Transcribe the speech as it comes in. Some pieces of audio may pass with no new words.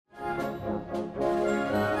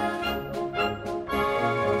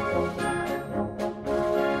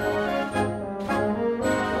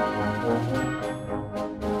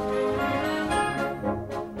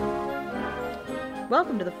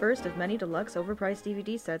welcome to the first of many deluxe overpriced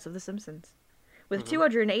DVD sets of The Simpsons. With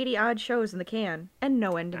 280-odd shows in the can, and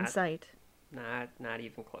no end in sight. Not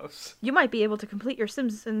even close. You might be able to complete your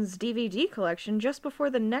Simpsons DVD collection just before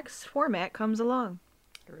the next format comes along.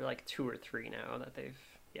 There were like 2 or 3 now that they've,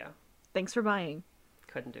 Thanks for buying.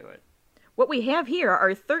 couldn't do it. What we have here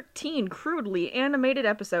are 13 crudely animated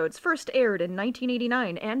episodes first aired in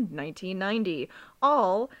 1989 and 1990,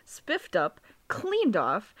 all spiffed up, cleaned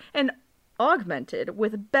off, and augmented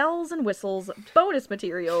with bells and whistles, bonus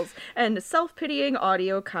materials, and self-pitying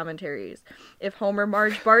audio commentaries. If Homer,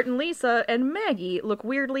 Marge, Bart, and Lisa, and Maggie look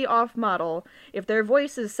weirdly off-model, if their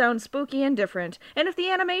voices sound spooky and different, and if the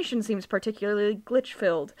animation seems particularly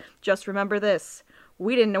glitch-filled, just remember this.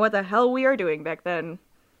 We didn't know what the hell we were doing back then.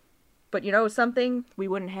 But you know something? We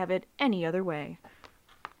wouldn't have it any other way.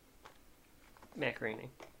 Macaroni.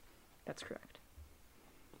 That's correct.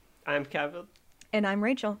 I'm Kevin. And I'm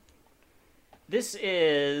Rachel. This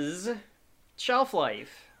is Shelf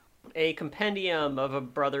Life, a compendium of a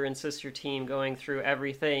brother and sister team going through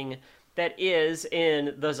everything that is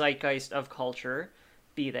in the zeitgeist of culture,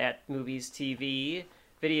 be that movies, TV,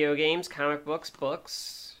 video games, comic books,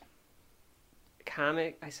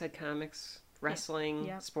 I said comics, wrestling,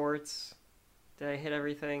 sports. Did I hit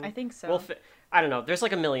everything? I think so. Well, I don't know. There's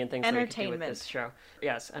like a million things that we could do with Entertainment. this show.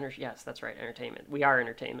 Yes, yes, that's right, entertainment. We are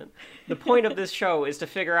entertainment. The point of this show is to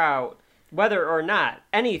figure out whether or not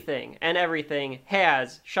anything and everything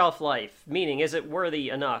has shelf life, meaning is it worthy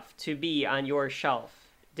enough to be on your shelf,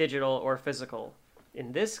 digital or physical.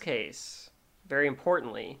 In this case, very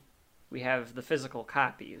importantly, we have the physical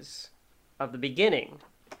copies of the beginning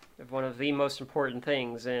of one of the most important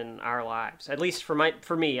things in our lives. At least for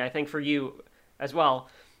me, I think for you as well,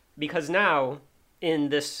 because now in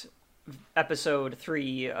this episode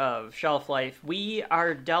 3 of Shelf Life, we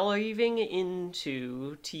are delving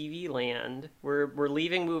into TV land. We're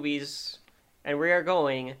leaving movies, and we are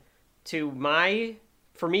going to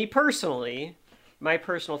for me personally, my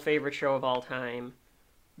personal favorite show of all time,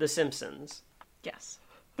 The Simpsons. Yes.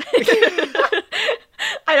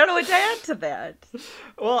 I don't know what to add to that.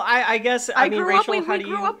 Well, I guess, I mean, Rachel, we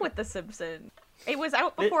grew up with The Simpsons. It was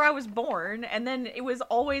out before I was born, and then it was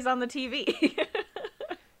always on the TV.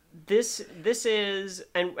 This is,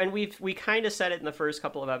 and we kind of said it in the first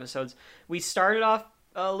couple of episodes. We started off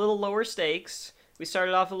a little lower stakes. We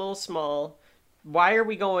started off a little small. Why are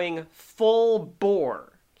we going full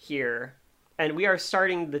bore here? And we are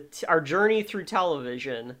starting our journey through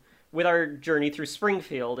television with our journey through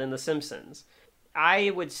Springfield in The Simpsons.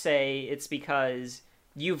 I would say it's because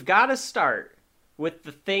you've got to start with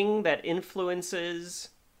the thing that influences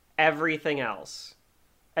everything else.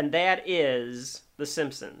 And that is The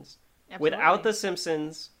Simpsons. Absolutely. Without The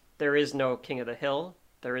Simpsons, there is no King of the Hill.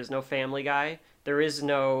 There is no Family Guy. There is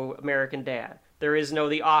no American Dad. There is no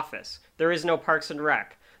The Office. There is no Parks and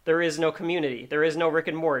Rec. There is no Community. There is no Rick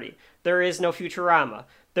and Morty. There is no Futurama.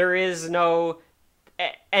 There is no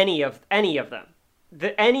any of them.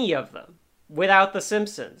 Any of them. Without The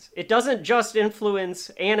Simpsons. It doesn't just influence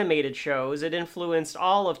animated shows, it influenced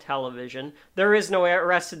all of television. There is no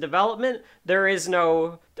Arrested Development, there is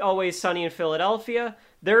no Always Sunny in Philadelphia,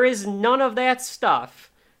 there is none of that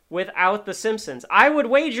stuff without The Simpsons. I would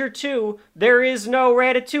wager, too, there is no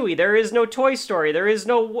Ratatouille, there is no Toy Story, there is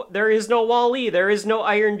no Wall-E, there is no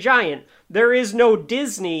Iron Giant, there is no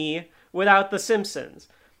Disney without The Simpsons.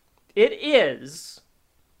 It is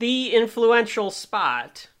the influential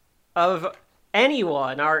spot of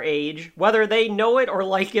anyone our age, whether they know it or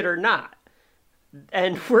like it or not.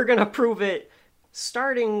 And we're going to prove it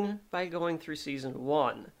starting by going through season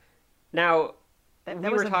 1. Now, that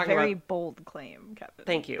was a very bold claim, Kevin.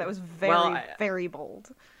 Thank you. That was very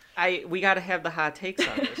bold. We got to have the hot takes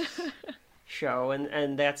on this show,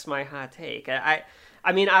 and that's my hot take. I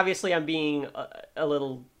mean, obviously I'm being a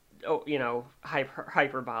little,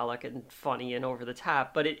 hyperbolic and funny and over the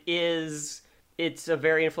top, but it's a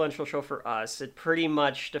very influential show for us. It pretty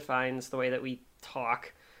much defines the way that we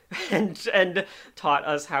talk and taught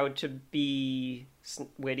us how to be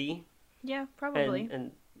witty. Yeah, probably.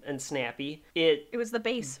 And snappy. It was the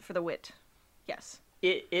base for the wit. Yes.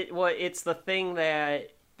 It's the thing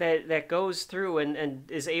that goes through and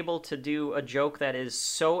is able to do a joke that is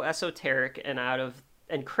so esoteric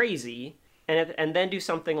and crazy and then do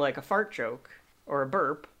something like a fart joke or a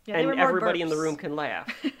burp, and everybody in the room can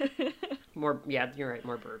laugh. You're right,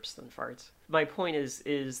 more burps than farts. My point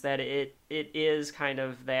is that it is kind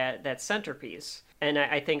of that centerpiece. And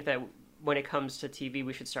I think that when it comes to TV,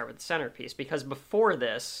 we should start with the centerpiece, because before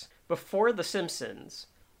The Simpsons,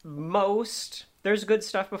 there's good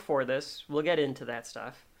stuff before this. We'll get into that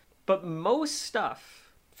stuff. But most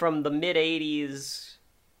stuff from the mid-'80s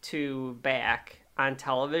to back on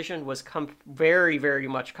television was very, very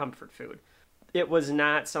much comfort food. It was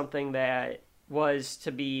not something that was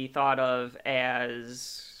to be thought of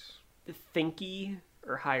as thinky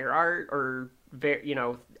or higher art or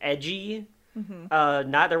edgy.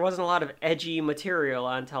 There wasn't a lot of edgy material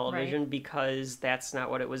on television, because that's not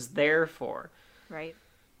what it was there for. Right.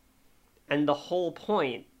 And the whole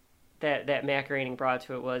point that Matt Groening brought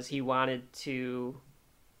to it was he wanted to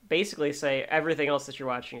basically say everything else that you're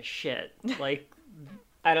watching is shit. Like,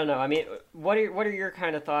 I don't know. I mean, what are your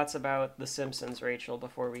kind of thoughts about The Simpsons, Rachel,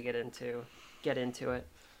 before we get into it?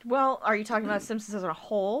 Well, are you talking about Simpsons as a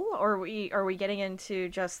whole, or are we getting into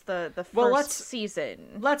just the first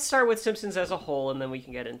season? Let's start with Simpsons as a whole, and then we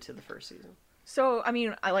can get into the first season. So, I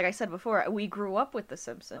mean, like I said before, we grew up with The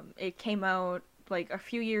Simpsons. It came out like a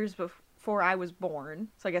few years before I was born,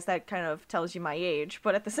 so I guess that kind of tells you my age.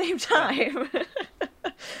 But at the same time,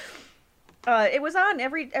 it was on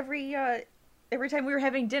every time we were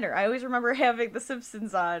having dinner. I always remember having The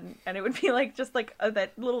Simpsons on, and it would be like just like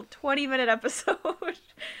that little 20-minute episode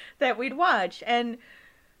that we'd watch. And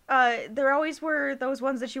there always were those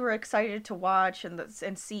ones that you were excited to watch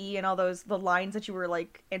and see, and all the lines that you were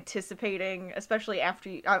like anticipating, especially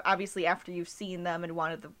obviously after you've seen them and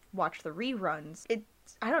wanted to watch the reruns.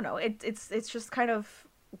 I don't know. It's just kind of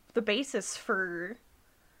the basis for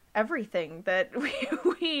everything that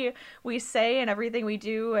we say and everything we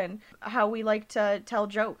do and how we like to tell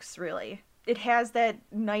jokes. Really, it has that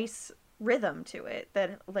nice rhythm to it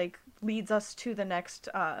that like leads us to the next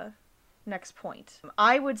point.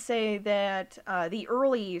 I would say that the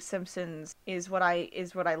early Simpsons is what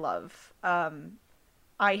I love.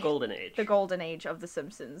 Golden Age. The golden age of The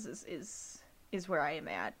Simpsons is where I am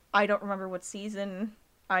at. I don't remember what season.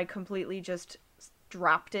 I completely just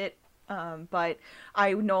dropped it. But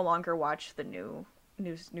I no longer watch the new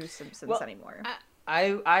Simpsons anymore.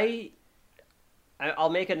 I'll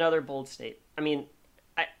make another bold statement. I mean,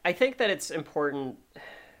 I think that it's important.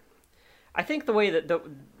 I think the way that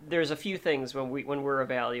there's a few things when we're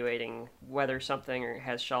evaluating whether something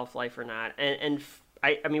has shelf life or not, and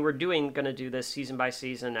I mean we're going to do this season by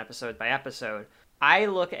season, episode by episode. I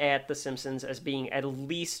look at The Simpsons as being at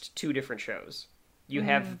least two different shows. You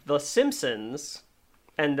have The Simpsons,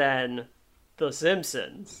 and then The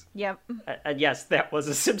Simpsons. Yep. And yes, that was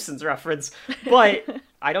a Simpsons reference, but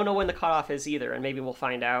I don't know when the cutoff is either, and maybe we'll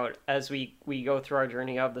find out as we go through our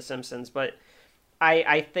journey of The Simpsons. But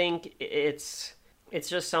I think it's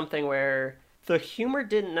just something where the humor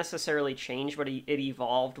didn't necessarily change, but it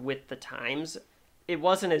evolved with the times. It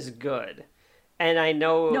wasn't as good, and I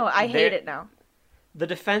know. No, I hate it now. The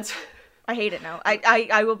defense. I hate it now.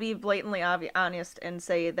 I will be blatantly honest and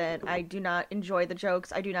say that I do not enjoy the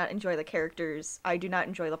jokes. I do not enjoy the characters. I do not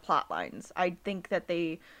enjoy the plot lines. I think that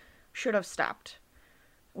they should have stopped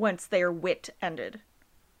once their wit ended.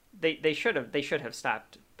 They should have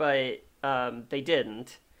stopped, but they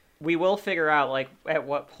didn't. We will figure out like at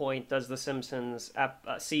what point does The Simpsons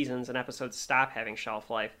seasons and episodes stop having shelf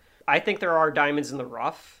life. I think there are diamonds in the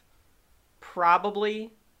rough,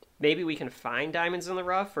 probably. Maybe we can find diamonds in the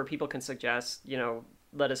rough, or people can suggest,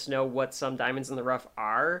 let us know what some diamonds in the rough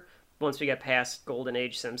are once we get past Golden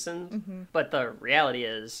Age Simpsons. Mm-hmm. But the reality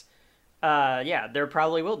is, there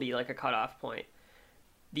probably will be like a cutoff point.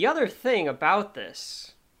 The other thing about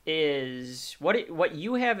this is what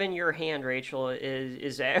you have in your hand, Rachel,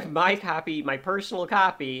 is my copy, my personal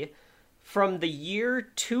copy from the year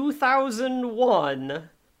 2001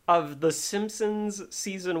 of The Simpsons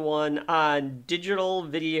Season 1 on digital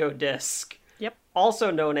video disc. Yep.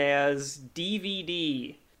 Also known as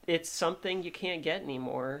DVD. It's something you can't get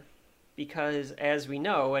anymore because, as we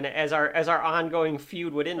know, and as our ongoing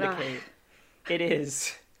feud would indicate, it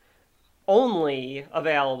is only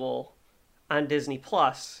available on Disney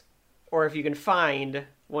Plus, or if you can find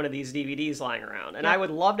one of these DVDs lying around. And I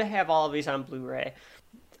would love to have all of these on Blu-ray.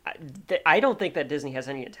 I don't think that Disney has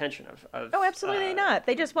any intention of Oh, absolutely not.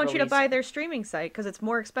 They just want you to buy their streaming site because it's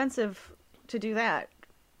more expensive to do that.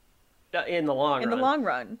 In the long run. In the long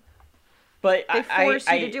run. But they force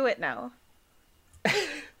you to do it now.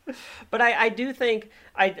 But I do think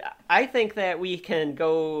I think that we can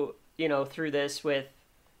go, through this with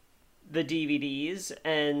the DVDs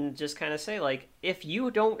and just kind of say, like, if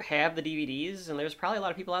you don't have the DVDs, and there's probably a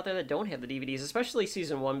lot of people out there that don't have the DVDs, especially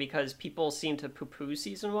Season 1, because people seem to poo-poo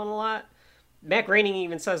Season 1 a lot. Matt Groening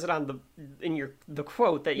even says it on the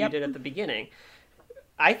quote that you did at the beginning.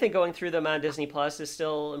 I think going through them on Disney Plus is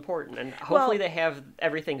still important, and hopefully they have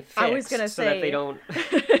everything fixed I was gonna say... that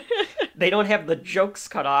they don't have the jokes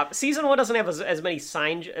cut off. Season 1 doesn't have as many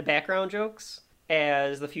background jokes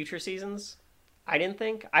as the future seasons. I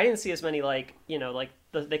didn't see as many like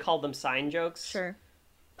they called them sign jokes. Sure.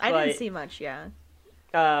 I didn't see much, yeah.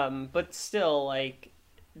 But still, like,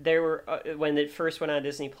 there were when it first went on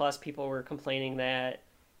Disney Plus, people were complaining that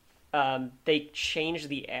they changed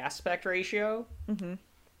the aspect ratio. Mm-hmm.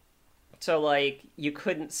 So, like, you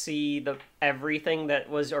couldn't see everything that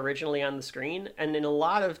was originally on the screen, and in a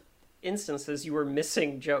lot of instances, you were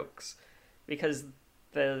missing jokes because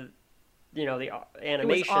the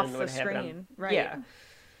animation would have them. Right. Yeah.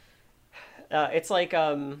 It's like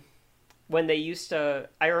when they used to.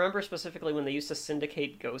 I remember specifically when they used to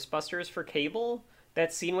syndicate Ghostbusters for cable.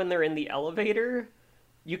 That scene when they're in the elevator,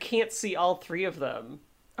 you can't see all three of them.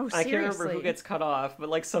 Oh, I seriously? can't remember who gets cut off, but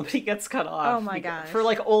like somebody gets cut off. Oh my gosh. For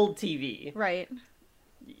like old TV. Right.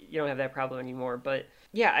 You don't have that problem anymore, but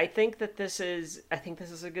yeah, I think this is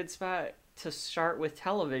a good spot to start with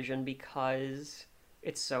television because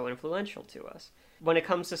it's so influential to us. When it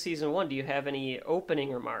comes to season 1, do you have any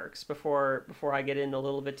opening remarks before I get in a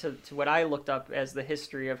little bit to what I looked up as the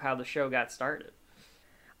history of how the show got started?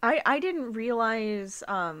 I didn't realize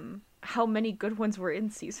how many good ones were in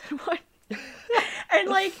season 1. And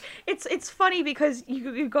like it's funny because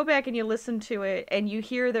you go back and you listen to it and you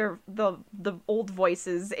hear the old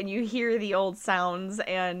voices and you hear the old sounds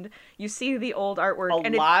and you see the old artwork.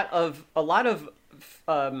 A lot of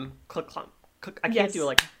click clunk. I can't do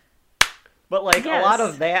like, but like a lot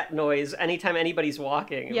of that noise anytime anybody's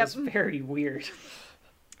walking. It was very weird.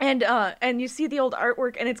 And you see the old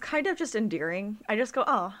artwork and it's kind of just endearing. I just go,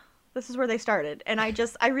 oh, this is where they started. And I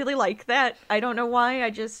really like that. I don't know why.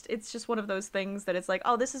 It's just one of those things that it's like,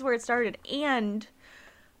 oh, this is where it started. And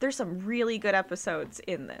there's some really good episodes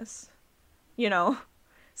in this, you know?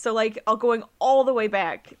 So like, going all the way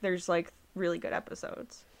back, there's like really good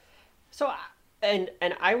episodes. So, and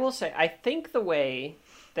I will say, I think the way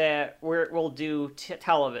that we'll do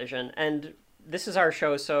television, and this is our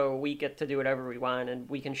show, so we get to do whatever we want, and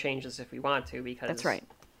we can change this if we want to, because that's right.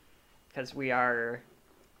 Because we are,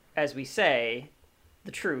 as we say,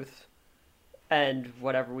 the truth, and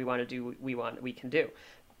whatever we want to do, we can do.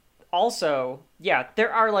 Also, yeah,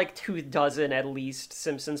 there are like 24 at least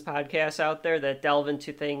Simpsons podcasts out there that delve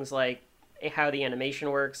into things like how the animation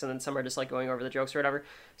works, and then some are just like going over the jokes or whatever.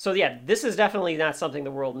 So yeah, this is definitely not something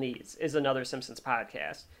the world needs, is another Simpsons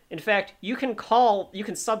podcast. In fact, you can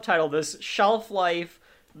subtitle this Shelf Life,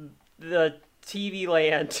 the TV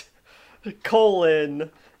Land,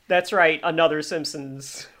 that's right, another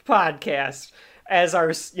Simpsons podcast, as our,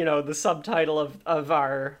 the subtitle of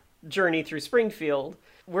our journey through Springfield.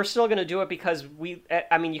 We're still going to do it because we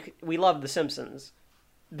love The Simpsons.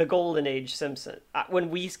 The Golden Age Simpsons. When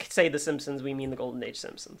we say The Simpsons, we mean the Golden Age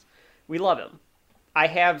Simpsons. We love them.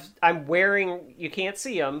 I'm wearing, you can't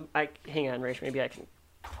see them. Hang on, Rach, maybe I can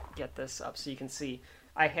get this up so you can see.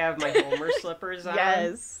 I have my Homer slippers on.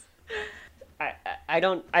 Yes. I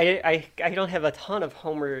don't have a ton of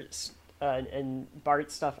Homer and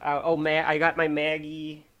Bart stuff out. Oh, I got my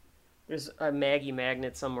Maggie. There's a Maggie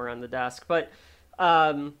magnet somewhere on the desk. But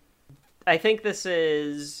I think this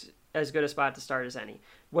is as good a spot to start as any.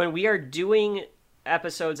 When we are doing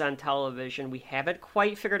episodes on television, we haven't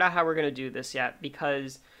quite figured out how we're going to do this yet,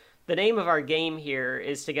 because the name of our game here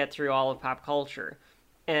is to get through all of pop culture.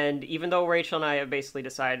 And even though Rachel and I have basically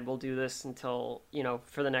decided we'll do this until,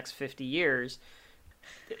 for the next 50 years,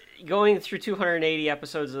 going through 280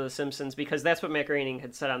 episodes of The Simpsons, because that's what Matt Groening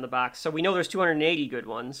had said on the box. So we know there's 280 good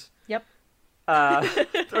ones. Yep.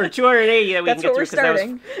 Or 280 that we that's can get what through. We're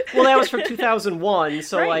starting. That was from 2001.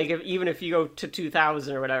 So right. like, even if you go to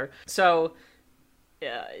 2000 or whatever. So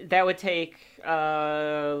that would take,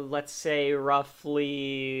 let's say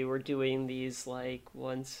roughly, we're doing these like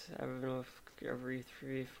once, I don't know if every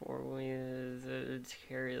 3-4 weeks,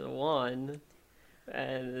 carry the one,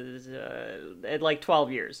 and at like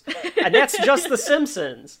 12 years. And that's just The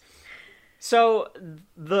Simpsons. So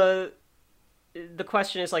the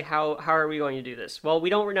question is like, how are we going to do this? Well, we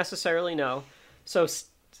don't necessarily know. So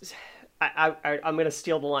I'm going to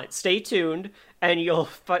steal the line. Stay tuned, and you'll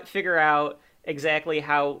figure out exactly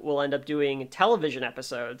how we'll end up doing television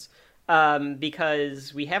episodes,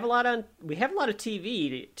 because we have a lot of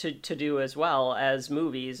TV to do as well as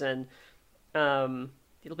movies, and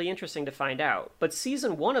it'll be interesting to find out. But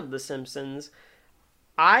season 1 of The Simpsons,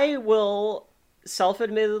 I will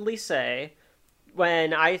self-admittedly say,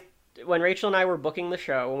 when Rachel and I were booking the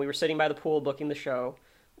show, when we were sitting by the pool booking the show,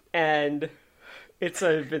 and it's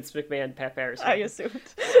a Vince McMahon, Pat Patterson. I assumed.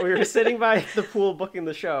 We were sitting by the pool booking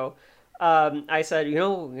the show. I said,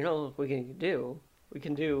 what we can do? We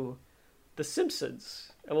can do The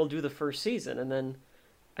Simpsons, and we'll do the first season, and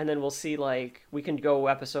then we'll see, like, we can go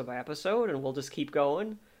episode by episode, and we'll just keep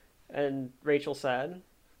going. And Rachel said,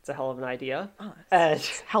 It's a hell of an idea. Oh, And,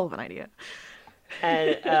 it's a hell of an idea.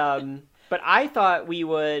 but I thought we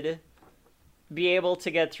would be able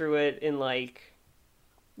to get through it in like,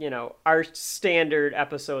 our standard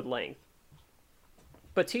episode length.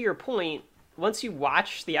 But to your point, once you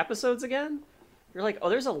watch the episodes again, you're like, oh,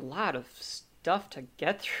 there's a lot of stuff to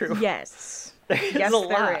get through. Yes. There's yes, a lot.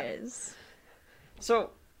 there is. So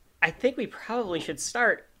I think we probably should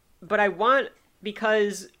start, but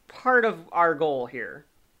because part of our goal here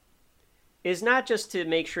is not just to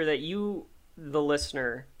make sure that you, the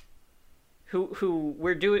listener, who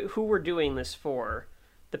we're doing this for,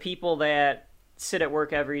 the people that sit at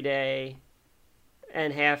work every day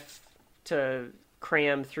and have to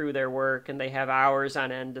cram through their work and they have hours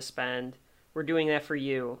on end to spend. We're doing that for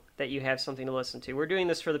you, that you have something to listen to. We're doing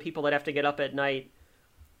this for the people that have to get up at night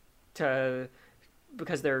because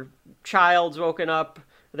their child's woken up,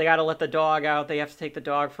 they got to let the dog out, they have to take the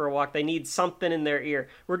dog for a walk, they need something in their ear.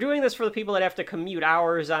 We're doing this for the people that have to commute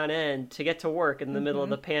hours on end to get to work in the middle of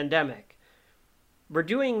the pandemic. We're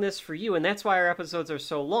doing this for you, and that's why our episodes are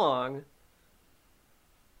so long.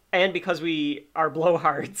 And because we are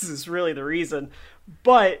blowhards is really the reason.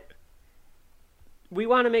 But we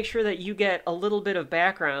want to make sure that you get a little bit of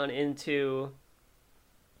background into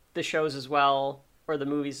the shows as well, or the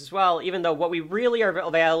movies as well, even though what we really are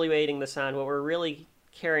evaluating this on, what we're really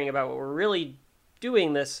caring about, what we're really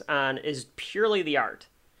doing this on is purely the art.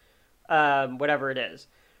 Whatever it is.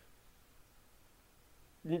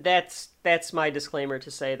 That's my disclaimer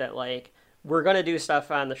to say that, like, we're going to do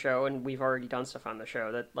stuff on the show, and we've already done stuff on the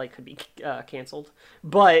show that, like, could be canceled.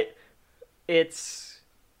 But it's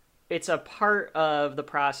a part of the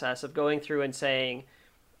process of going through and saying,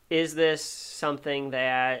 is this something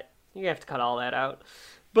that... You have to cut all that out.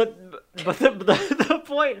 But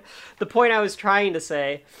the point I was trying to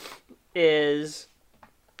say is...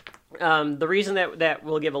 the reason that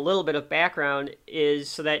we'll give a little bit of background is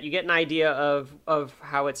so that you get an idea of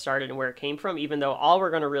how it started and where it came from, even though all we're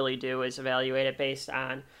going to really do is evaluate it based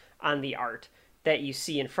on the art that you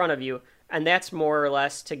see in front of you. And that's more or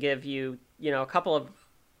less to give you, a couple of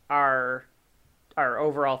our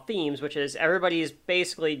overall themes, which is everybody's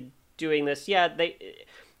basically doing this. Yeah,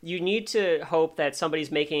 you need to hope that somebody's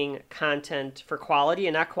making content for quality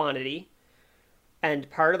and not quantity. And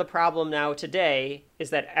part of the problem now today is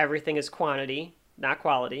that everything is quantity, not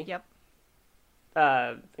quality. Yep.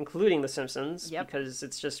 Including The Simpsons, Yep.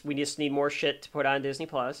 Because we just need more shit to put on Disney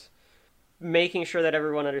Plus. Making sure that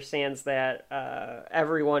everyone understands that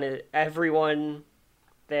everyone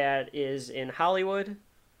that is in Hollywood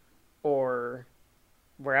or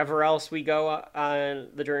wherever else we go on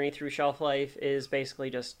the journey through shelf life is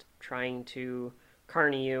basically just trying to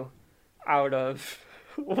carny you out of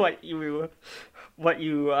what you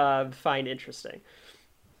find interesting.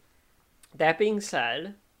 That being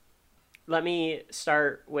said, let me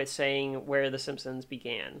start with saying where The Simpsons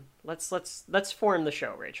began. Let's form the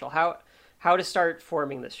show, Rachel. How to start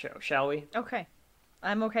forming this show, shall we? Okay.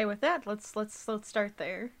 I'm okay with that. Let's start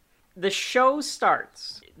there. The show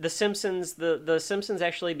starts. The Simpsons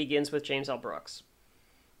actually begins with James L. Brooks.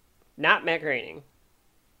 Not Matt Groening.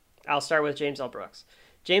 I'll start with James L. Brooks.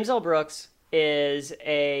 James L. Brooks is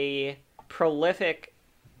a prolific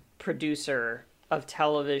producer of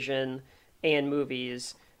television and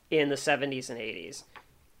movies in the 70s and 80s.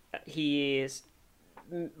 He's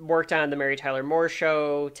worked on The Mary Tyler Moore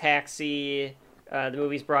Show, Taxi, the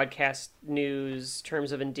movie's Broadcast News,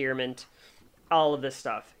 Terms of Endearment, all of this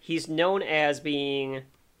stuff. He's known as being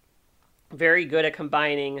very good at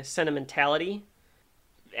combining sentimentality,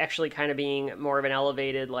 actually kind of being more of an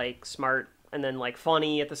elevated, like, smart, and then, like,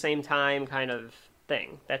 funny at the same time kind of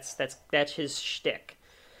thing. That's his shtick.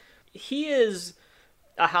 He is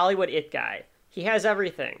a Hollywood it guy. He has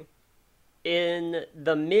everything. In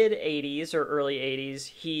the mid-'80s or early '80s,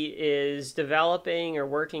 he is developing or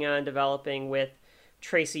working on developing with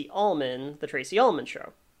Tracy Ullman, The Tracy Ullman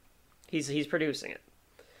Show. He's producing it.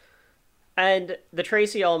 And the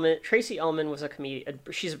Tracy Ullman was a comedian.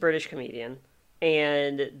 She's a British comedian.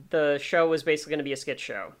 And the show was basically going to be a skit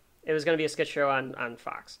show. It was going to be a skit show on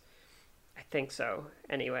Fox. I think so.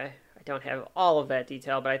 Anyway, I don't have all of that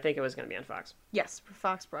detail, but I think it was going to be on Fox. Yes, for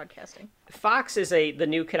Fox Broadcasting. Fox is the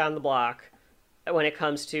new kid on the block when it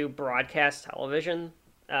comes to broadcast television.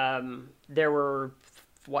 There were,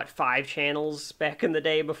 5 channels back in the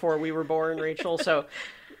day before we were born, Rachel? So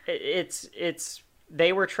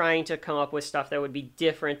they were trying to come up with stuff that would be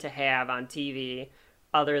different to have on TV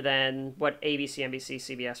other than what ABC, NBC,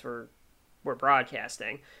 CBS were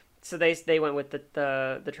broadcasting. So they went with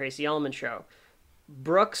the Tracy Ullman Show.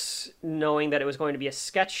 Brooks, knowing that it was going to be a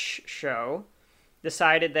sketch show,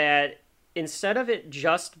 decided that instead of it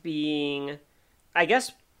just being, I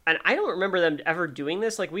guess, and I don't remember them ever doing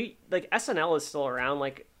this. Like SNL is still around.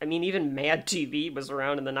 Like, I mean, even Mad TV was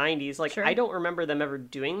around in the 90s. Like, Sure. I don't remember them ever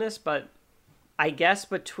doing this, but I guess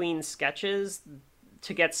between sketches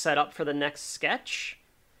to get set up for the next sketch,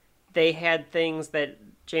 they had things that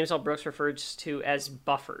James L. Brooks refers to as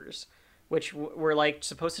buffers, which were like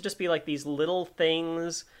supposed to just be like these little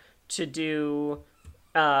things to do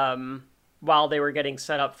while they were getting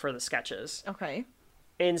set up for the sketches. Okay.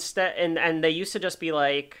 Instead, and they used to just be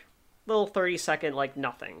like little 30-second like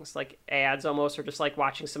nothings, like ads almost, or just like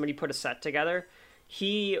watching somebody put a set together.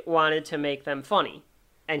 He wanted to make them funny,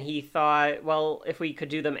 and he thought, well, if we could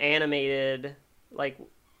do them animated, like,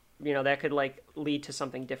 you know, that could like lead to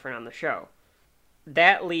something different on the show.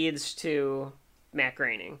 That leads to Matt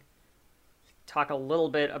Groening. Talk a little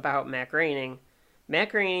bit about Matt Groening. Matt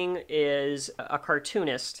Groening is a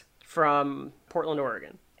cartoonist from Portland,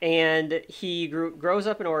 Oregon. And he grows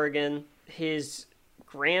up in Oregon. His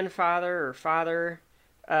grandfather or father,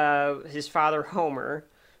 his father Homer,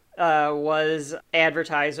 was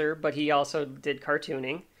advertiser, but he also did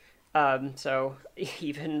cartooning. So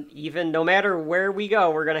even no matter where we go,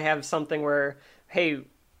 we're gonna have something where, hey,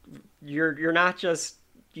 you're not just,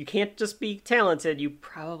 you can't just be talented. You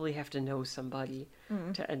probably have to know somebody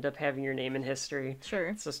to end up having your name in history. Sure.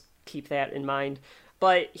 Let's just keep that in mind.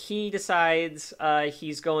 But he decides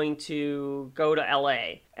he's going to go to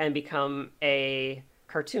LA and become a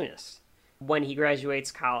cartoonist when he graduates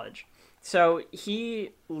college. So he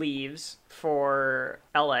leaves for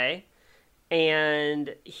LA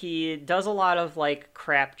and he does a lot of like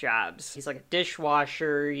crap jobs. He's like a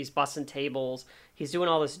dishwasher, he's bussing tables, he's doing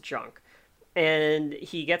all this junk. And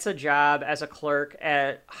he gets a job as a clerk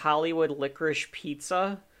at Hollywood Licorice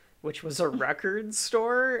Pizza, which was a record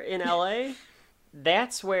store in LA.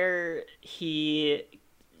 That's where he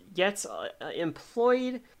gets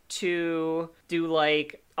employed to do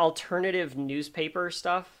like alternative newspaper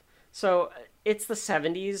stuff. So it's the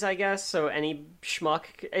 70s, I guess. So any schmuck,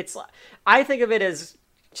 I think of it as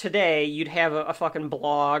today you'd have a fucking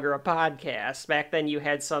blog or a podcast. Back then you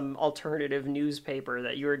had some alternative newspaper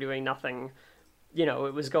that you were doing nothing, you know,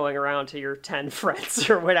 it was going around to your 10 friends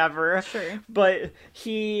or whatever. Sure. But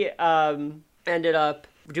he ended up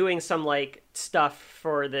doing some like stuff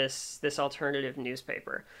for this alternative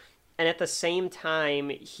newspaper. And at the same time,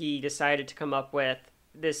 he decided to come up with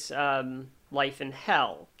this Life in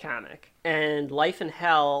Hell comic. And Life in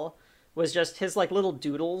Hell was just his like little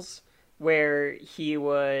doodles where he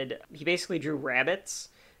basically drew rabbits,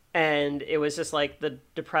 and it was just like the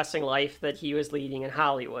depressing life that he was leading in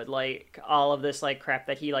Hollywood, like all of this like crap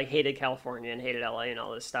that he like hated California and hated LA and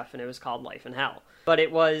all this stuff, and it was called Life in Hell. But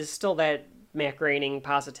it was still that Matt Groening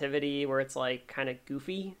positivity where it's like kind of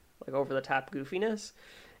goofy, like over the top goofiness.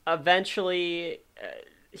 Eventually,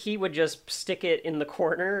 he would just stick it in the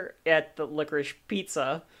corner at the Licorice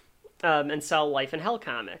Pizza and sell Life in Hell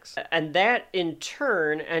comics. And that, in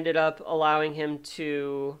turn, ended up allowing him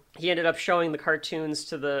to... He ended up showing the cartoons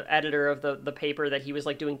to the editor of the paper that he was,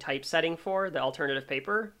 like, doing typesetting for, the alternative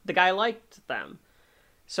paper. The guy liked them.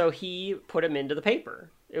 So he put him into the paper.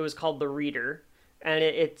 It was called The Reader. And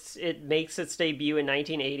it makes its debut in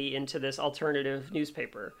 1980 into this alternative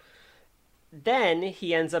newspaper. Then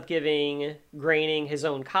he ends up giving Groening his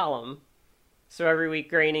own column. So every week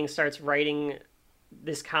Groening starts writing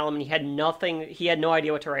this column, and he had no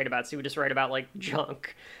idea what to write about, so he would just write about like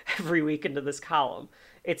junk every week into this column.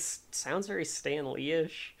 It sounds very Stan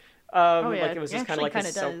Lee-ish. Like it was just kind of like a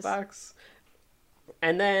soapbox.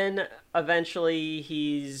 And then eventually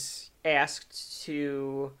he's asked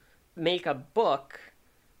to make a book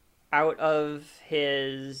out of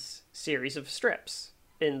his series of strips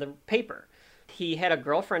in the paper. He had a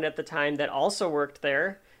girlfriend at the time that also worked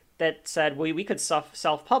there that said, we could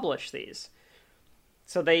self-publish these.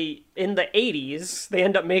 So in the 80s, they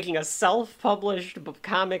end up making a self-published book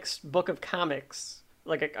of comics,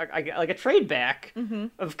 like a trade back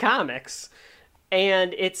of comics.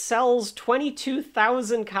 And it sells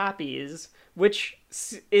 22,000 copies, which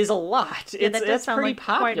is a lot. Yeah, that's pretty like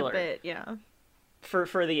popular. Quite a bit, yeah.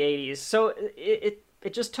 For the 80s. So it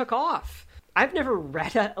just took off. I've never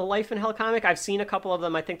read a Life in Hell comic. I've seen a couple of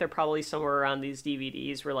them. I think they're probably somewhere around these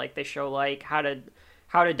DVDs where like they show like how to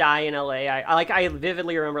die in LA. I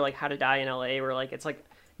vividly remember like How to Die in LA, where like it's like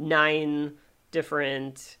 9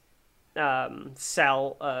 different comic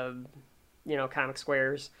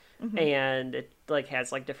squares, and it like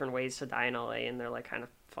has like different ways to die in LA, and they're like kind of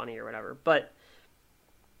funny or whatever. But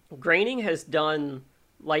Groening has did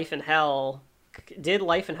Life in Hell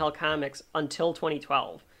comics until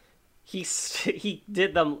 2012. He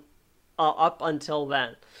did them up until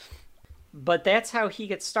then. But that's how he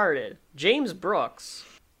gets started. James Brooks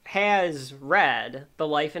has read the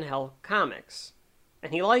Life in Hell comics,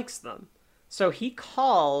 and he likes them. So he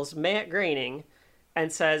calls Matt Groening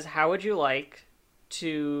and says, how would you like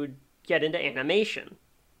to get into animation?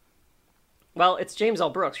 Well, it's James L.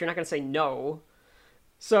 Brooks. You're not going to say no.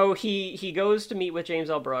 So he goes to meet with James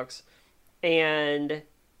L. Brooks, and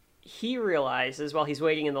he realizes while he's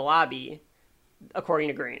waiting in the lobby, according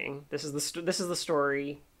to Groening, this is the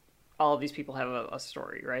story. All of these people have a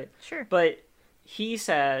story, right? Sure. But he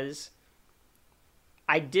says,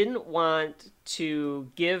 I didn't want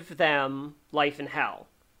to give them Life in Hell,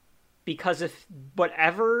 because if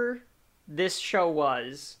whatever this show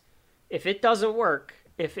was, if it doesn't work,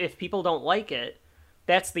 if people don't like it,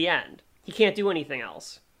 that's the end. He can't do anything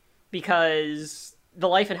else, because the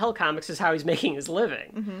Life in Hell comics is how he's making his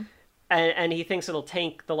living. Mm-hmm. And he thinks it'll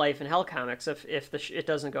tank the Life in Hell comics if it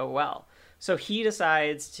doesn't go well. So he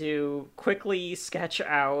decides to quickly sketch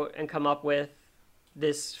out and come up with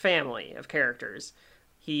this family of characters.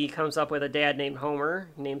 He comes up with a dad named Homer,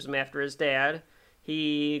 names him after his dad.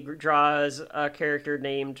 He draws a character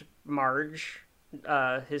named Marge.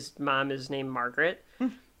 His mom is named Margaret.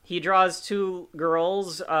 He draws two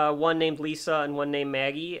girls, one named Lisa and one named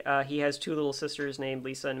Maggie. He has two little sisters named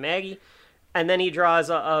Lisa and Maggie. And then he draws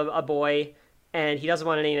a boy, and he doesn't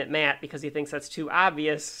want to name it Matt because he thinks that's too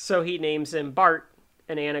obvious, so he names him Bart,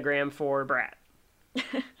 an anagram for brat.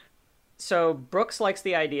 So Brooks likes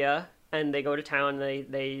the idea, and they go to town,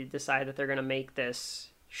 and they decide that they're going to make this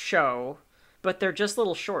show, but they're just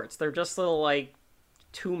little shorts. They're just little,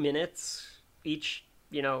 2 minutes each,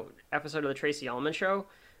 episode of the Tracy Ullman Show,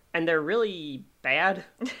 and they're really bad.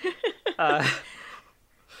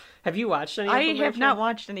 Have you watched any of them? I have not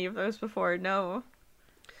watched any of those before, no.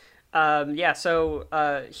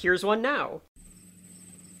 So here's one now.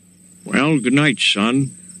 Well, good night,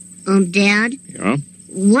 son. Dad? Yeah?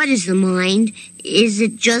 What is the mind? Is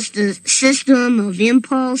it just a system of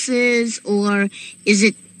impulses, or is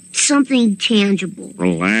it something tangible?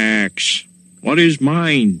 Relax. What is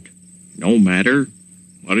mind? No matter.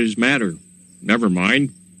 What is matter? Never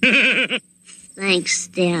mind. Thanks,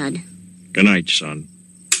 Dad. Good night, son.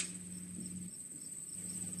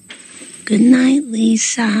 Good night,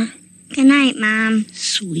 Lisa. Good night, Mom.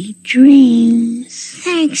 Sweet dreams.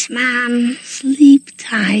 Thanks, Mom. Sleep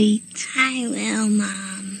tight. I will,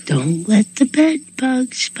 Mom. Don't let the bed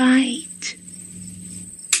bugs bite.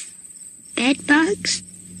 Bed bugs?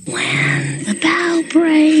 When the bough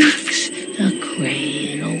breaks, the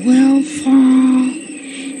cradle will fall,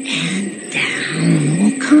 and down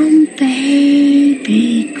will come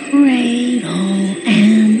baby cradle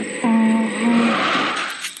and all.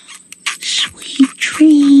 Sweet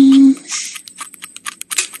dreams.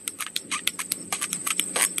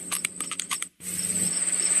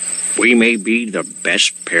 We may be the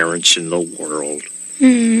best parents in the world.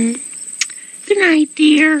 Good night,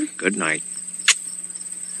 dear. Good night.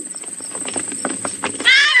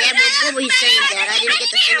 Dad, what were you saying, Dad? I didn't get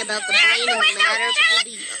the thing about the brain and the matter. Could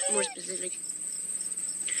you be more specific?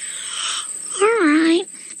 All right,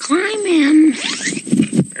 climb in.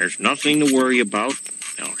 There's nothing to worry about.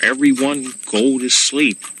 Now, everyone go to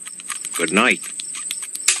sleep. Good night.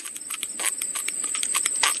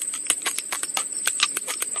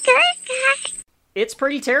 It's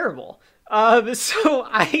pretty terrible. So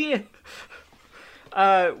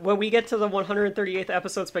when we get to the 138th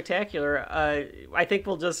episode spectacular, I think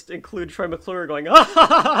we'll just include Troy McClure going,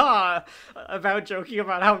 about joking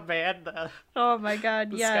about how bad Oh my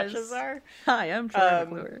god, the yes. sketches are. Hi, I'm Troy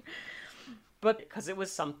McClure. But because it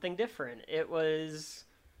was something different. It was,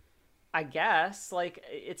 I guess,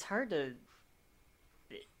 it's hard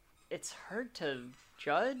to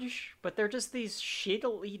judge, but they're just these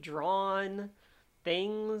shittily drawn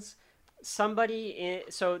things. So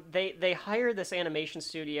they hired this animation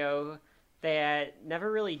studio that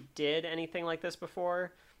never really did anything like this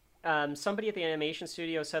before. Somebody at the animation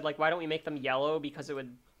studio said, why don't we make them yellow because it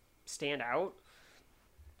would stand out?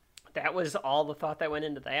 That was all the thought that went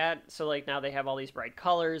into that. So now they have all these bright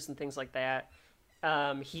colors and things like that.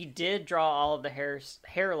 He did draw all of the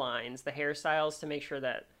hairlines, the hairstyles, to make sure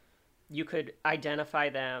that you could identify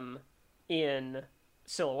them in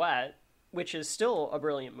silhouette, which is still a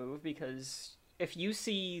brilliant move, because if you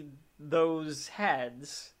see those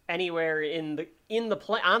heads anywhere on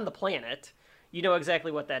the planet, you know exactly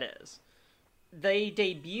what that is. They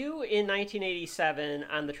debut in 1987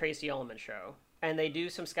 on the Tracy Ullman Show, and they do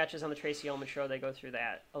some sketches on the Tracy Ullman Show. They go through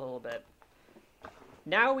that a little bit.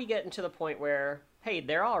 Now we get into the point where, hey,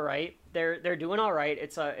 they're all right. They're doing all right.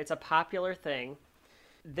 It's a popular thing.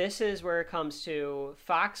 This is where it comes to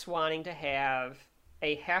Fox wanting to have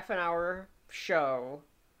a half an hour show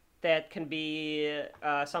that can be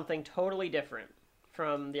something totally different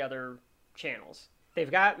from the other channels.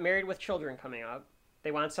 They've got Married with Children coming up.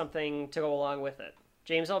 They want something to go along with it.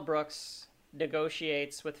 James L. Brooks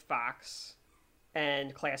negotiates with Fox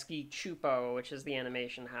and Klasky Chupo, which is the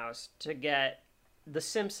animation house, to get The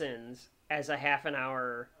Simpsons as a half an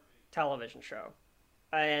hour television show.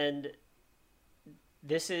 And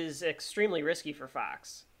this is extremely risky for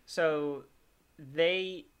Fox. So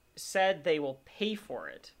they said they will pay for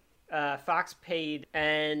it. Fox paid,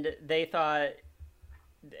 and they thought,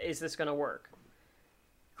 is this going to work?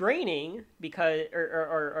 Groening, because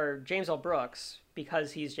or James L. Brooks,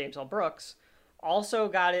 because he's James L. Brooks, also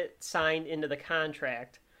got it signed into the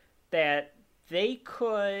contract that they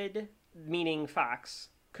could, meaning Fox,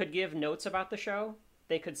 could give notes about the show.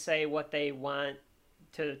 They could say what they want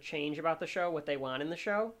to change about the show, what they want in the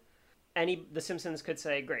show. The Simpsons could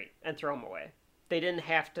say, great, and throw them away. They didn't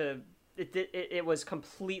have to... It was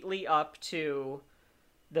completely up to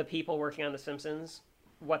the people working on The Simpsons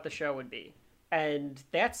what the show would be. And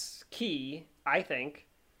that's key, I think,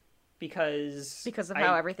 because of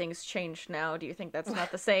how everything's changed now. Do you think that's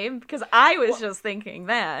not the same? Because I was just thinking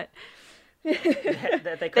that.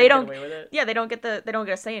 that they couldn't get away with it. Yeah, they don't get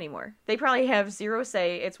a say anymore. They probably have zero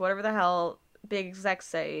say. It's whatever the hell big execs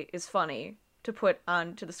say is funny to put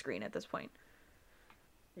onto the screen at this point.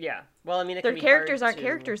 Yeah. Well, I mean, their characters aren't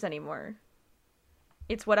characters anymore.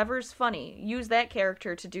 It's whatever's funny. Use that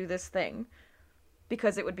character to do this thing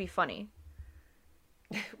because it would be funny.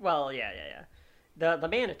 Well, yeah. The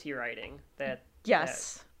manatee writing that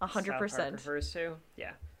yes, that 100% refers to,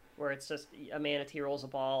 yeah, where it's just a manatee rolls a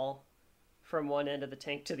ball from one end of the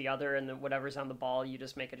tank to the other, and then whatever's on the ball, you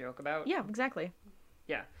just make a joke about. Yeah, exactly.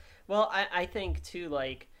 Yeah. Well, I think too,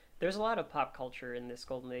 like, there's a lot of pop culture in this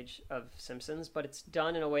golden age of Simpsons, but it's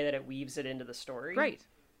done in a way that it weaves it into the story, right?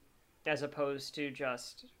 As opposed to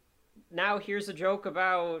just now here's a joke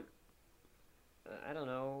about. I don't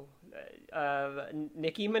know,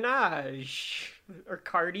 Nicki Minaj or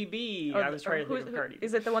Cardi B. I was trying to think of Cardi B.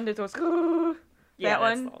 Is it the one that goes, yeah, that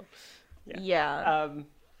one? Yeah.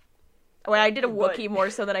 Well, I did a Wookiee more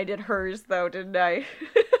so than I did hers, though, didn't I?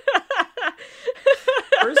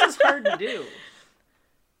 Hers is hard to do.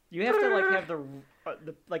 You have to, like, have the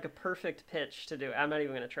like a perfect pitch to do it. I'm not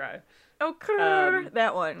even going to try. Oh,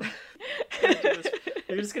 that one.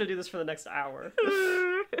 You're just going to do this for the next hour.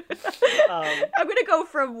 I'm gonna go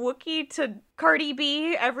from Wookiee to Cardi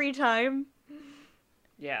B every time.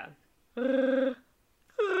 Yeah.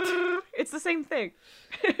 It's the same thing.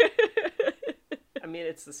 I mean,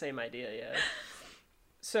 it's the same idea, yeah.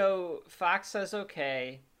 So Fox says,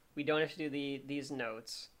 okay, we don't have to do these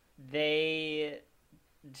notes. They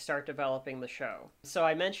start developing the show. So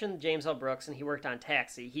I mentioned James L. Brooks, and he worked on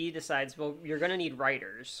Taxi. He decides, well, you're going to need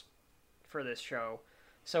writers for this show.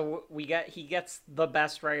 So he gets the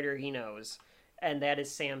best writer he knows, and that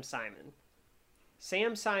is Sam Simon.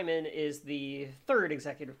 Sam Simon is the third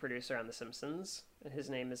executive producer on The Simpsons, and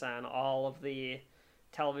his name is on all of the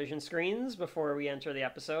television screens before we enter the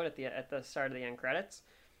episode at the start of the end credits.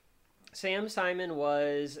 Sam Simon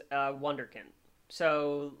was a wonderkind.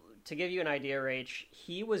 So to give you an idea, Rach,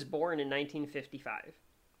 he was born in 1955.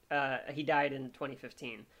 He died in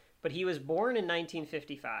 2015, but he was born in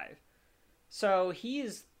 1955. So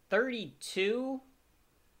he's 32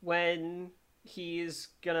 when he's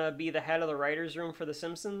gonna be the head of the writer's room for The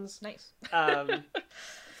Simpsons. Nice.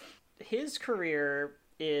 His career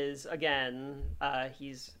is, again,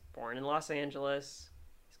 he's born in Los Angeles.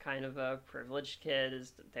 He's kind of a privileged kid.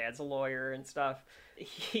 His dad's a lawyer and stuff.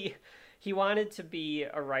 He wanted to be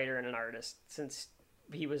a writer and an artist since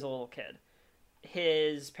he was a little kid.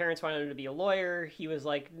 His parents wanted him to be a lawyer. He was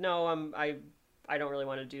like, no, I don't really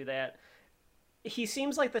want to do that. He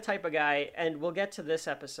seems like the type of guy, and we'll get to this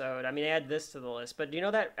episode. I mean, add this to the list, but do you know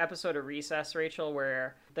that episode of Recess, Rachel,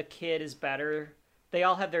 where the kid is better? They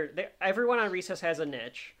all have everyone on Recess has a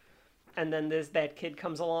niche, and then that kid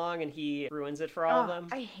comes along and he ruins it for all of them.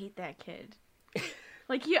 I hate that kid.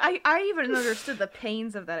 Like, I even understood the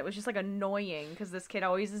pains of that. It was just, like, annoying, because this kid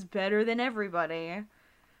always is better than everybody.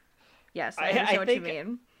 Yes, I understand what you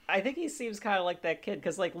mean. I think he seems kind of like that kid,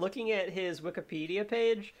 because, like, looking at his Wikipedia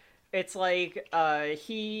page, it's like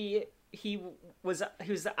he was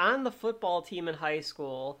on the football team in high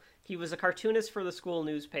school. He was a cartoonist for the school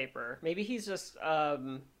newspaper. Maybe he's just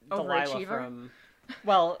Delilah from...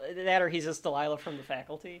 Well, that or he's just Delilah from the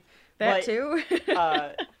faculty. That too?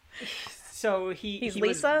 So he's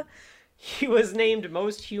Lisa? He was named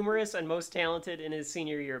most humorous and most talented in his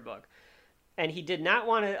senior yearbook. And he did not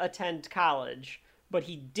want to attend college, but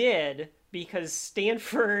he did because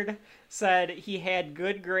Stanford said he had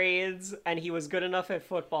good grades and he was good enough at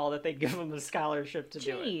football that they'd give him a scholarship to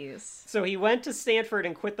do it. Jeez. So he went to Stanford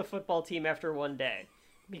and quit the football team after one day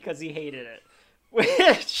because he hated it.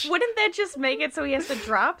 Which, wouldn't that just make it so he has to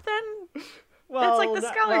drop then? well, That's like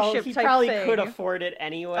the scholarship he type probably thing. could afford it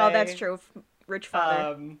anyway. Oh, that's true. Rich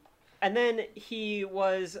father. And then he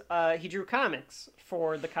drew comics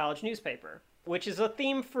for the college newspaper, which is a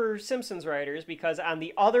theme for Simpsons writers because on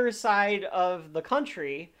the other side of the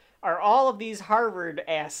country are all of these Harvard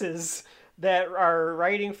asses that are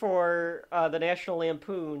writing for the National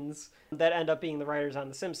Lampoons that end up being the writers on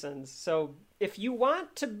The Simpsons. So if you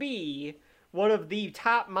want to be one of the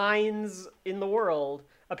top minds in the world,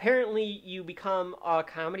 apparently you become a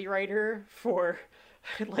comedy writer for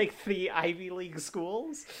like the Ivy League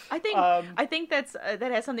schools. I think that's that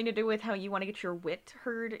has something to do with how you want to get your wit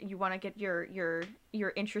heard. You want to get your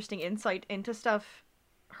interesting insight into stuff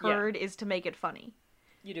heard is to make it funny.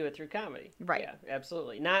 You do it through comedy, right? Yeah,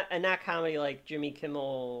 absolutely. Not comedy like Jimmy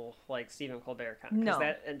Kimmel, like Stephen Colbert comedy. No,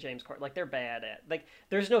 that and James Corden, like they're bad at like.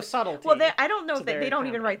 There's no subtlety. Well, I don't know if they don't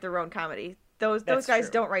even write their own comedy. Those guys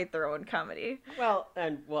true. don't write their own comedy. Well,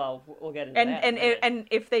 we'll get into that. And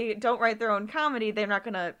if they don't write their own comedy, they're not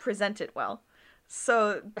going to present it well.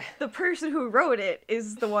 So the person who wrote it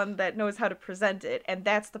is the one that knows how to present it, and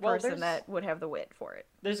that's the person that would have the wit for it.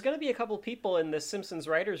 There's going to be a couple people in the Simpsons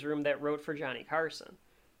writers' room that wrote for Johnny Carson.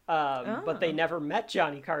 But they never met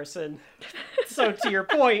Johnny Carson. So to your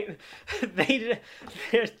point, they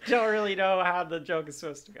don't really know how the joke is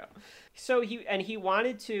supposed to go. So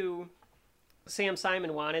Sam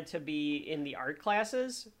Simon wanted to be in the art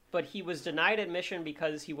classes, but he was denied admission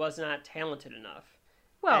because he was not talented enough.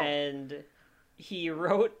 Well, and he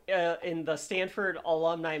wrote in the Stanford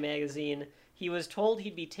Alumni magazine, he was told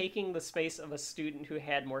he'd be taking the space of a student who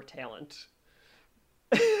had more talent.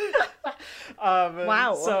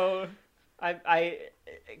 Wow. So I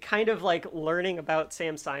kind of like learning about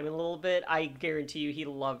Sam Simon a little bit. I guarantee you he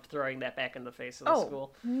loved throwing that back in the face of the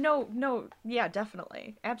school. No. Yeah,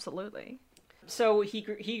 definitely. Absolutely. So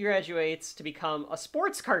he graduates to become a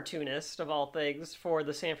sports cartoonist, of all things, for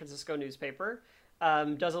the San Francisco newspaper.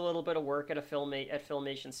 Does a little bit of work at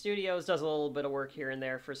Filmation Studios. Does a little bit of work here and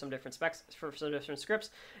there for some different scripts.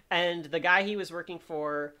 And the guy he was working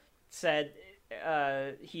for said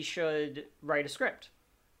he should write a script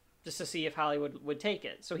just to see if Hollywood would take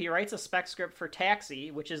it. So he writes a spec script for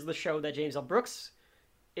Taxi, which is the show that James L. Brooks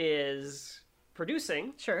is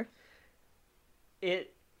producing. Sure.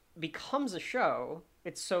 It becomes a show.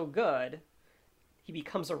 It's so good. He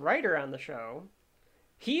becomes a writer on the show.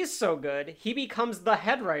 He's so good, he becomes the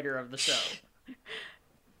head writer of the show.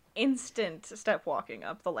 Instant step walking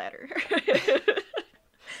up the ladder.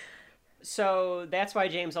 So that's why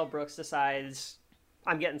James L. Brooks decides,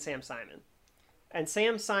 I'm getting Sam Simon. And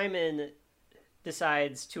Sam Simon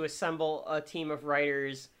decides to assemble a team of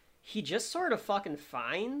writers he just sort of fucking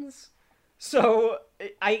finds. So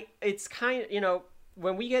it's kind of,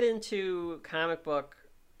 when we get into comic book,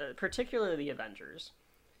 particularly the Avengers,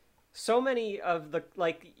 so many of the,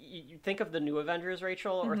 like, you think of the new Avengers,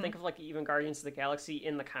 Rachel, or think of, like, even Guardians of the Galaxy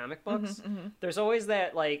in the comic books. There's always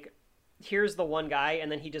that, like, here's the one guy, and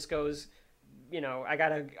then he just goes,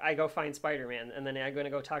 I go find Spider-Man, and then I'm going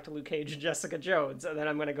to go talk to Luke Cage and Jessica Jones, and then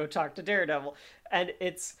I'm going to go talk to Daredevil. And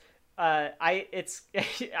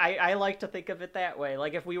I like to think of it that way.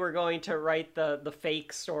 Like, if we were going to write the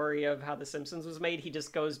fake story of how The Simpsons was made, he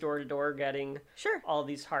just goes door to door getting all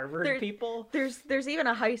these Harvard people. There's even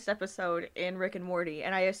a heist episode in Rick and Morty,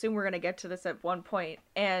 and I assume we're going to get to this at one point,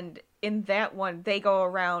 and in that one, they go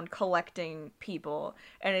around collecting people,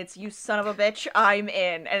 and it's, you son of a bitch, I'm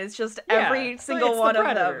in, and it's just every single one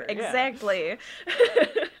of them. Exactly.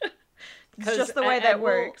 It's just the way that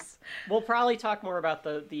works. We'll probably talk more about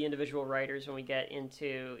the individual writers when we get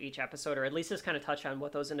into each episode, or at least just kind of touch on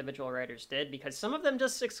what those individual writers did, because some of them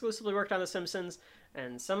just exclusively worked on The Simpsons,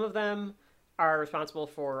 and some of them are responsible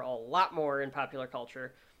for a lot more in popular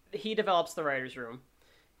culture. He develops the writer's room.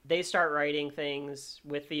 They start writing things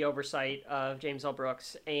with the oversight of James L.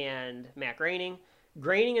 Brooks and Matt Groening.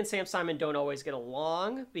 Groening and Sam Simon don't always get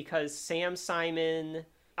along because Sam Simon...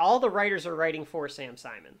 all the writers are writing for Sam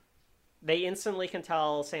Simon. They instantly can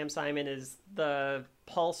tell Sam Simon is the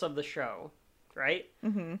pulse of the show, right?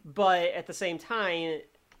 Mm-hmm. But at the same time,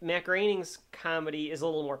 Matt Groening's comedy is a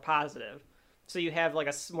little more positive. So you have like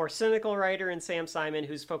a more cynical writer in Sam Simon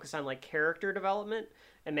who's focused on like character development,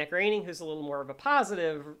 and Matt Groening who's a little more of a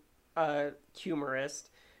positive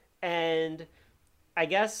humorist. And I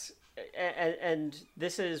guess, and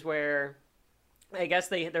this is where I guess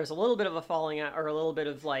there's a little bit of a falling out, or a little bit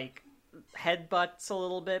of like headbutts a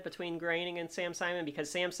little bit between Groening and Sam Simon, because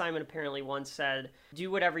Sam Simon apparently once said,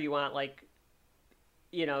 do whatever you want, like,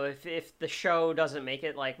 you know, if the show doesn't make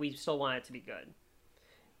it, like, we still want it to be good.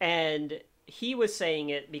 And he was saying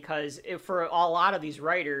it because for a lot of these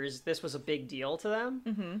writers, this was a big deal to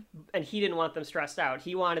them, and he didn't want them stressed out.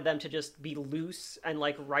 He wanted them to just be loose and,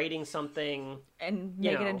 like, writing something and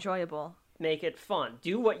make it enjoyable, make it fun,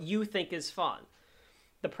 do what you think is fun.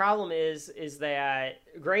 The problem is that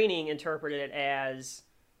Groening interpreted it as,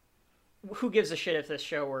 who gives a shit if this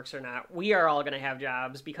show works or not? We are all going to have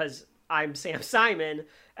jobs because I'm Sam Simon.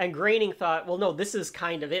 And Groening thought, well, no, this is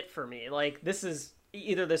kind of it for me. Like, this is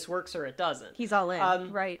either this works or it doesn't. He's all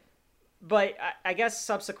in, right? But I guess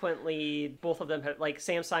subsequently, both of them had, like,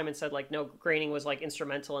 Sam Simon said, like, no, Groening was, like,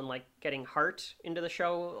 instrumental in, like, getting heart into the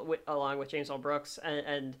show along with James L. Brooks,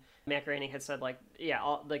 and Matt Groening had said, like, yeah,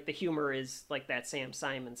 like, the humor is, like, that Sam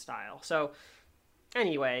Simon style. So,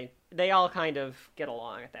 anyway, they all kind of get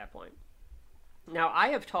along at that point. Now, I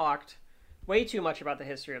have talked way too much about the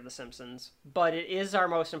history of The Simpsons, but it is our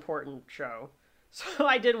most important show. So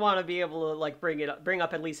I did want to be able to, like, bring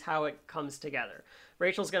up at least how it comes together.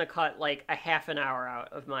 Rachel's going to cut, like, a half an hour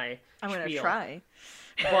out of my I'm going to spiel. try.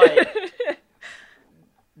 But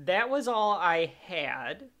that was all I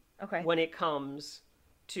had when it comes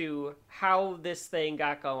to how this thing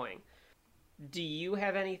got going. Do you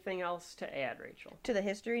have anything else to add, Rachel? To the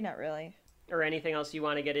history? Not really. Or anything else you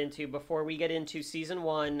want to get into before we get into Season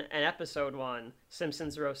 1 and Episode 1,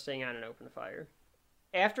 Simpsons Roasting on an Open Fire?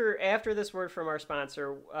 After this word from our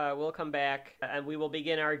sponsor, we'll come back and we will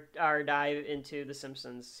begin our dive into The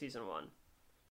Simpsons Season 1.